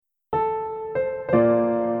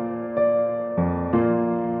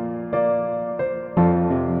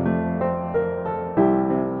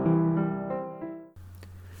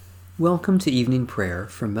Welcome to evening prayer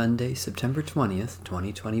for Monday, September 20th,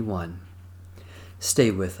 2021. Stay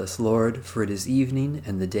with us, Lord, for it is evening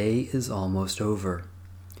and the day is almost over.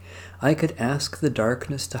 I could ask the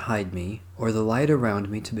darkness to hide me, or the light around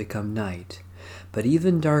me to become night. But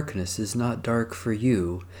even darkness is not dark for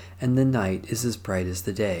you, and the night is as bright as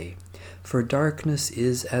the day, for darkness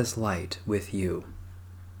is as light with you.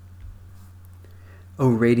 O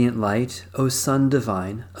radiant light, O Sun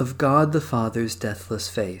divine, of God the Father's deathless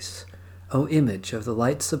face, O image of the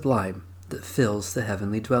light sublime that fills the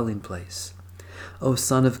heavenly dwelling place. O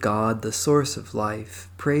Son of God, the source of life,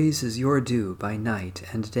 praise is your due by night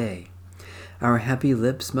and day. Our happy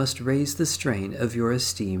lips must raise the strain of your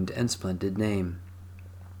esteemed and splendid name.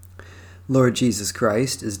 Lord Jesus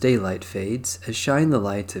Christ, as daylight fades, as shine the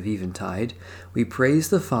lights of eventide, we praise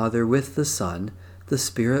the Father with the Son, the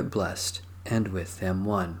Spirit blessed, and with them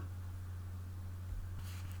one.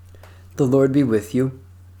 The Lord be with you.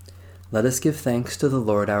 Let us give thanks to the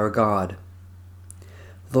Lord our God.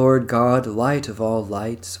 Lord God, light of all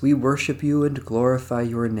lights, we worship you and glorify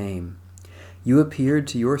your name. You appeared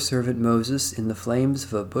to your servant Moses in the flames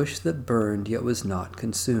of a bush that burned yet was not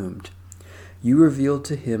consumed. You revealed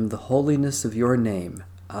to him the holiness of your name.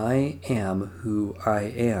 I am who I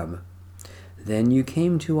am. Then you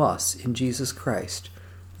came to us in Jesus Christ,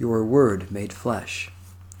 your word made flesh.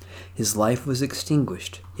 His life was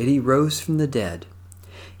extinguished, yet he rose from the dead.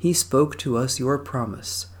 He spoke to us your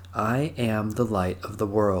promise, I am the light of the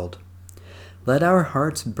world. Let our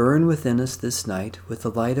hearts burn within us this night with the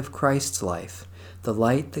light of Christ's life, the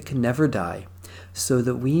light that can never die, so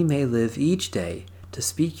that we may live each day to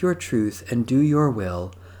speak your truth and do your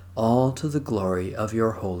will, all to the glory of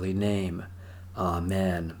your holy name.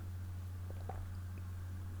 Amen.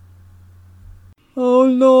 O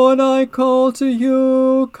Lord, I call to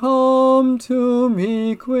you, come to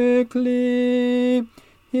me quickly.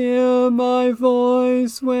 Hear my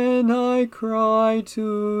voice when I cry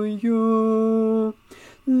to you.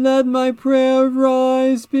 Let my prayer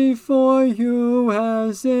rise before you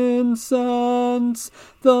as incense,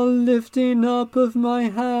 the lifting up of my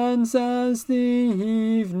hands as the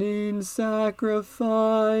evening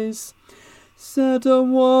sacrifice. Set a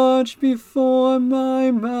watch before my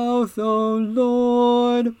mouth, O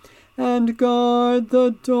Lord, and guard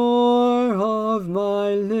the door of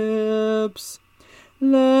my lips.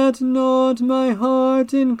 Let not my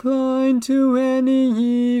heart incline to any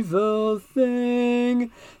evil thing.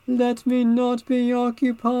 Let me not be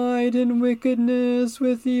occupied in wickedness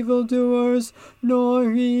with evildoers,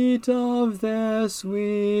 nor eat of their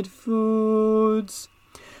sweet foods.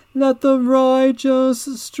 Let the righteous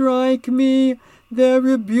strike me. Their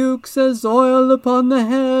rebukes as oil upon the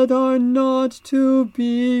head are not to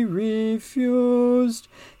be refused.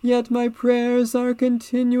 Yet my prayers are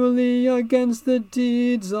continually against the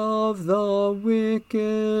deeds of the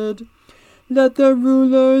wicked. Let the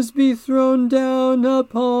rulers be thrown down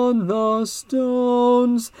upon the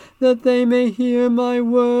stones, that they may hear my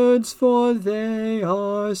words, for they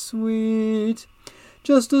are sweet.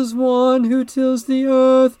 Just as one who tills the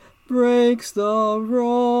earth breaks the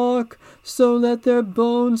rock, so let their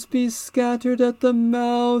bones be scattered at the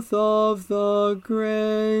mouth of the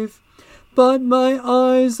grave. But my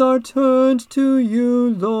eyes are turned to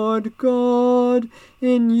you, Lord God.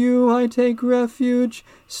 In you I take refuge.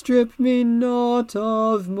 Strip me not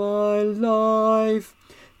of my life.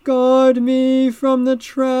 Guard me from the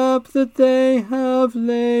trap that they have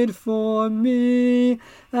laid for me,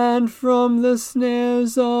 and from the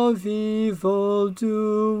snares of evildoers.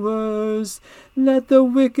 Let the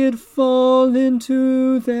wicked fall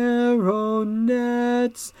into their own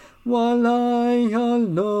nets, while I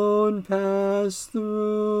alone pass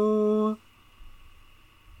through.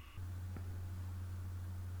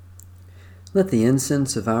 Let the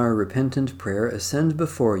incense of our repentant prayer ascend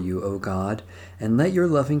before you, O God, and let your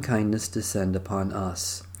loving kindness descend upon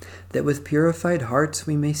us, that with purified hearts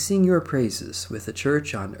we may sing your praises with the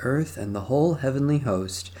church on earth and the whole heavenly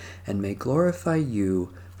host, and may glorify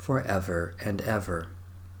you forever and ever.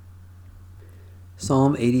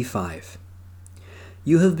 Psalm 85.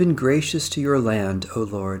 You have been gracious to your land, O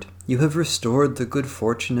Lord. You have restored the good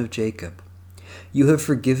fortune of Jacob. You have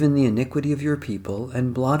forgiven the iniquity of your people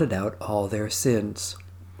and blotted out all their sins.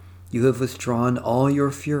 You have withdrawn all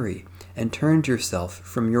your fury and turned yourself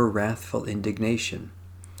from your wrathful indignation.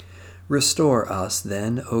 Restore us,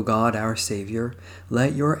 then, O God our Savior.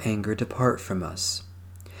 Let your anger depart from us.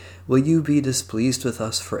 Will you be displeased with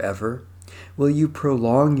us forever? Will you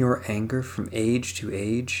prolong your anger from age to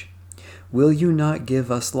age? Will you not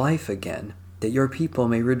give us life again, that your people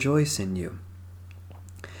may rejoice in you?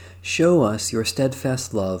 Show us your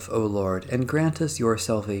steadfast love, O Lord, and grant us your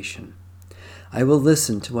salvation. I will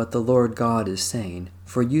listen to what the Lord God is saying,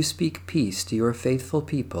 for you speak peace to your faithful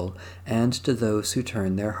people and to those who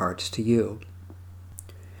turn their hearts to you.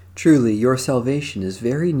 Truly, your salvation is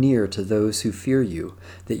very near to those who fear you,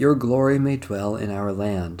 that your glory may dwell in our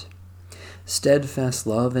land. Steadfast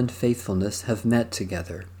love and faithfulness have met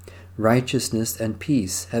together. Righteousness and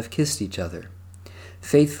peace have kissed each other.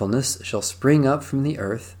 Faithfulness shall spring up from the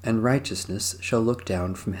earth, and righteousness shall look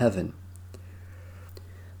down from heaven.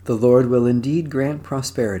 The Lord will indeed grant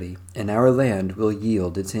prosperity, and our land will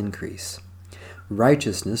yield its increase.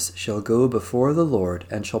 Righteousness shall go before the Lord,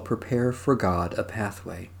 and shall prepare for God a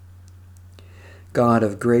pathway. God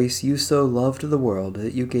of grace, you so loved the world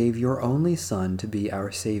that you gave your only Son to be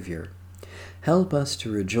our Savior. Help us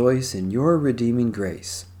to rejoice in your redeeming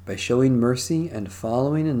grace, by showing mercy and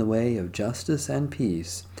following in the way of justice and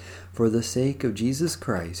peace, for the sake of Jesus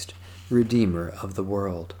Christ, Redeemer of the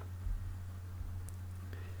world.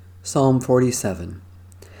 Psalm 47.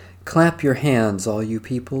 Clap your hands, all you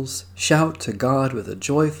peoples, shout to God with a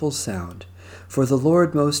joyful sound. For the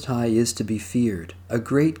Lord Most High is to be feared, a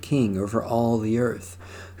great King over all the earth,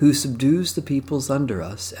 who subdues the peoples under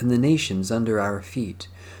us and the nations under our feet,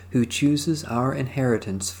 who chooses our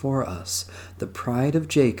inheritance for us, the pride of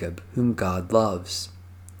Jacob, whom God loves.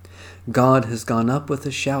 God has gone up with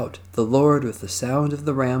a shout, the Lord with the sound of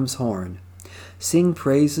the ram's horn. Sing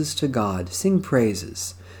praises to God, sing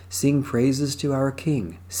praises. Sing praises to our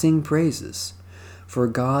King, sing praises. For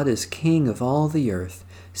God is King of all the earth,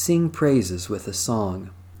 sing praises with a song.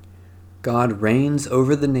 God reigns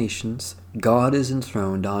over the nations, God is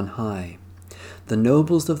enthroned on high. The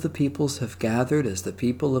nobles of the peoples have gathered as the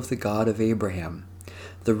people of the God of Abraham.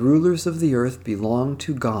 The rulers of the earth belong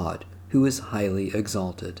to God, who is highly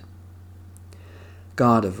exalted.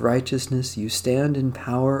 God of righteousness, you stand in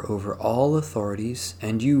power over all authorities,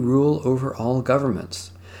 and you rule over all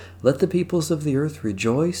governments. Let the peoples of the earth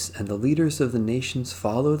rejoice, and the leaders of the nations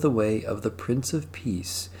follow the way of the Prince of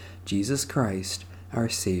Peace, Jesus Christ, our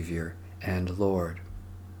Savior and Lord.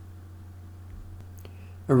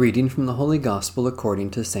 A reading from the Holy Gospel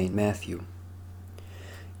according to St. Matthew.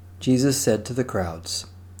 Jesus said to the crowds,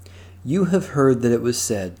 "You have heard that it was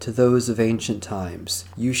said to those of ancient times,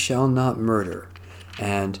 'You shall not murder,'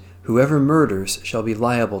 and 'Whoever murders shall be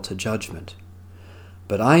liable to judgment.'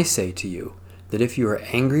 But I say to you, that if you are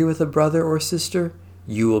angry with a brother or sister,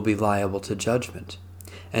 you will be liable to judgment.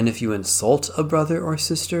 And if you insult a brother or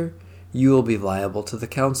sister, you will be liable to the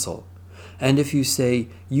council. And if you say,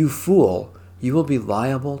 'You fool,' you will be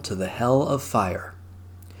liable to the hell of fire.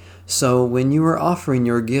 So when you are offering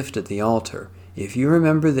your gift at the altar, if you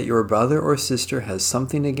remember that your brother or sister has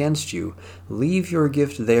something against you, leave your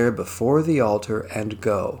gift there before the altar and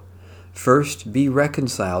go. First be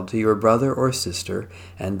reconciled to your brother or sister,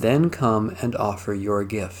 and then come and offer your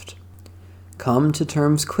gift. Come to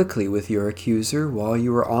terms quickly with your accuser while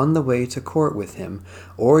you are on the way to court with him,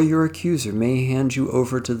 or your accuser may hand you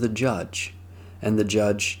over to the judge, and the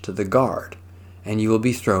judge to the guard, and you will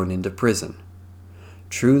be thrown into prison.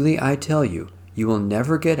 Truly I tell you, you will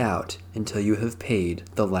never get out until you have paid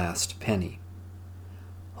the last penny."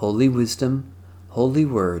 Holy Wisdom, Holy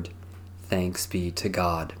Word, thanks be to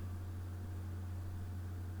God.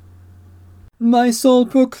 My soul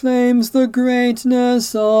proclaims the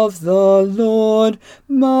greatness of the Lord.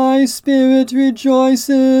 My spirit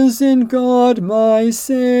rejoices in God my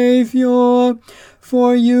Saviour.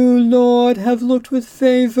 For you, Lord, have looked with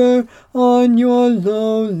favor on your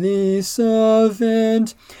lowly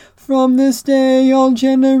servant. From this day all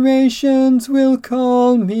generations will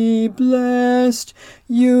call me blessed.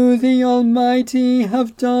 You, the Almighty,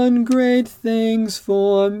 have done great things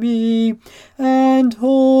for me, and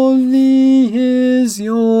holy is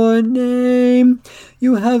your name.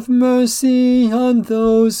 You have mercy on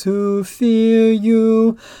those who fear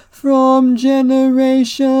you, from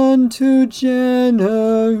generation to generation.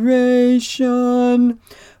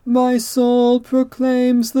 My soul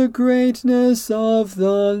proclaims the greatness of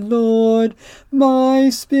the Lord. My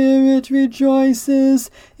spirit rejoices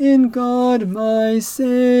in God my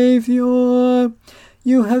Saviour.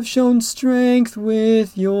 You have shown strength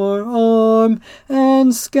with your arm,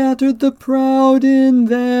 and scattered the proud in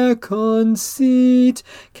their conceit,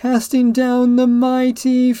 casting down the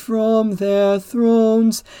mighty from their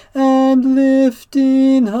thrones, and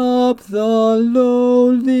lifting up the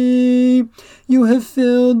lowly. You have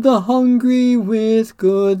filled the hungry with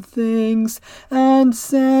good things, and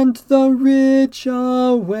sent the rich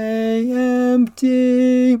away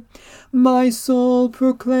empty. My soul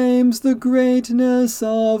proclaims the greatness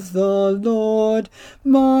of the Lord.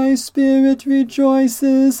 My spirit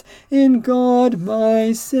rejoices in God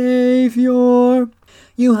my Saviour.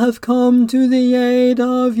 You have come to the aid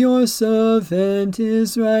of your servant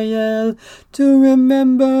Israel, to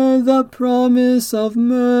remember the promise of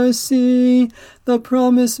mercy, the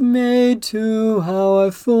promise made to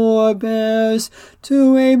our forebears,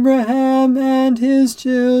 to Abraham and his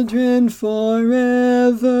children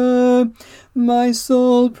forever. My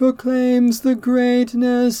soul proclaims the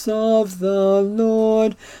greatness of the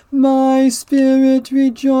Lord. My spirit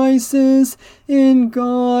rejoices in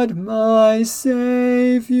God my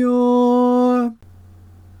Saviour.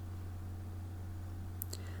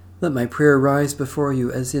 Let my prayer rise before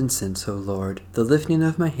you as incense, O Lord, the lifting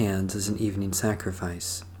of my hands as an evening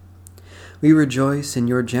sacrifice. We rejoice in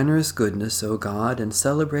your generous goodness, O God, and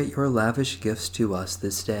celebrate your lavish gifts to us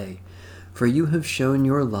this day. For you have shown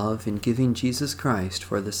your love in giving Jesus Christ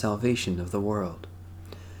for the salvation of the world.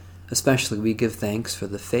 Especially we give thanks for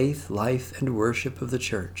the faith, life, and worship of the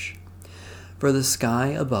Church, for the sky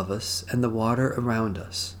above us and the water around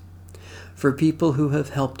us, for people who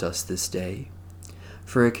have helped us this day,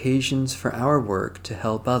 for occasions for our work to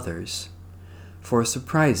help others, for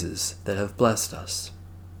surprises that have blessed us.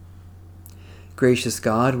 Gracious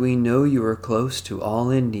God, we know you are close to all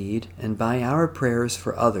in need, and by our prayers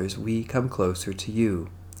for others we come closer to you.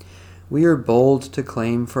 We are bold to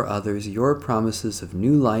claim for others your promises of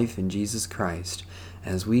new life in Jesus Christ,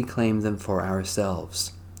 as we claim them for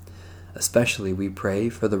ourselves. Especially we pray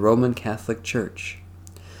for the Roman Catholic Church,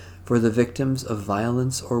 for the victims of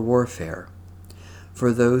violence or warfare,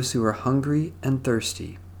 for those who are hungry and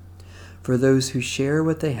thirsty, for those who share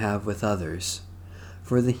what they have with others,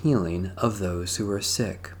 for the healing of those who are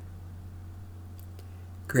sick.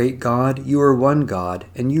 Great God, you are one God,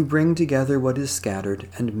 and you bring together what is scattered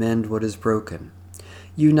and mend what is broken.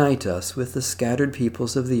 Unite us with the scattered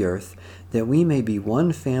peoples of the earth, that we may be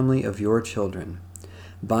one family of your children.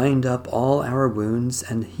 Bind up all our wounds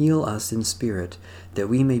and heal us in spirit, that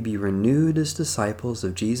we may be renewed as disciples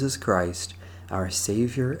of Jesus Christ, our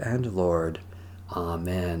Savior and Lord.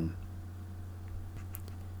 Amen.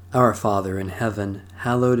 Our Father in heaven,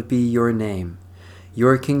 hallowed be your name.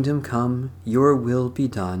 Your kingdom come, your will be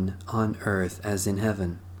done, on earth as in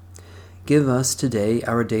heaven. Give us today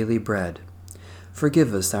our daily bread.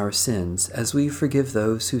 Forgive us our sins, as we forgive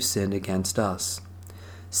those who sin against us.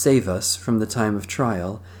 Save us from the time of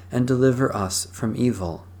trial, and deliver us from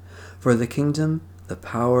evil. For the kingdom, the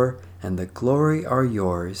power, and the glory are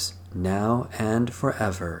yours, now and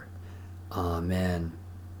forever. Amen.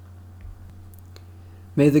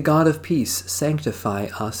 May the God of peace sanctify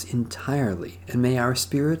us entirely, and may our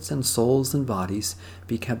spirits and souls and bodies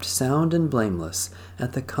be kept sound and blameless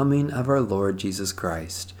at the coming of our Lord Jesus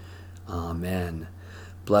Christ. Amen.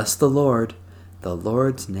 Bless the Lord. The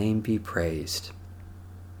Lord's name be praised.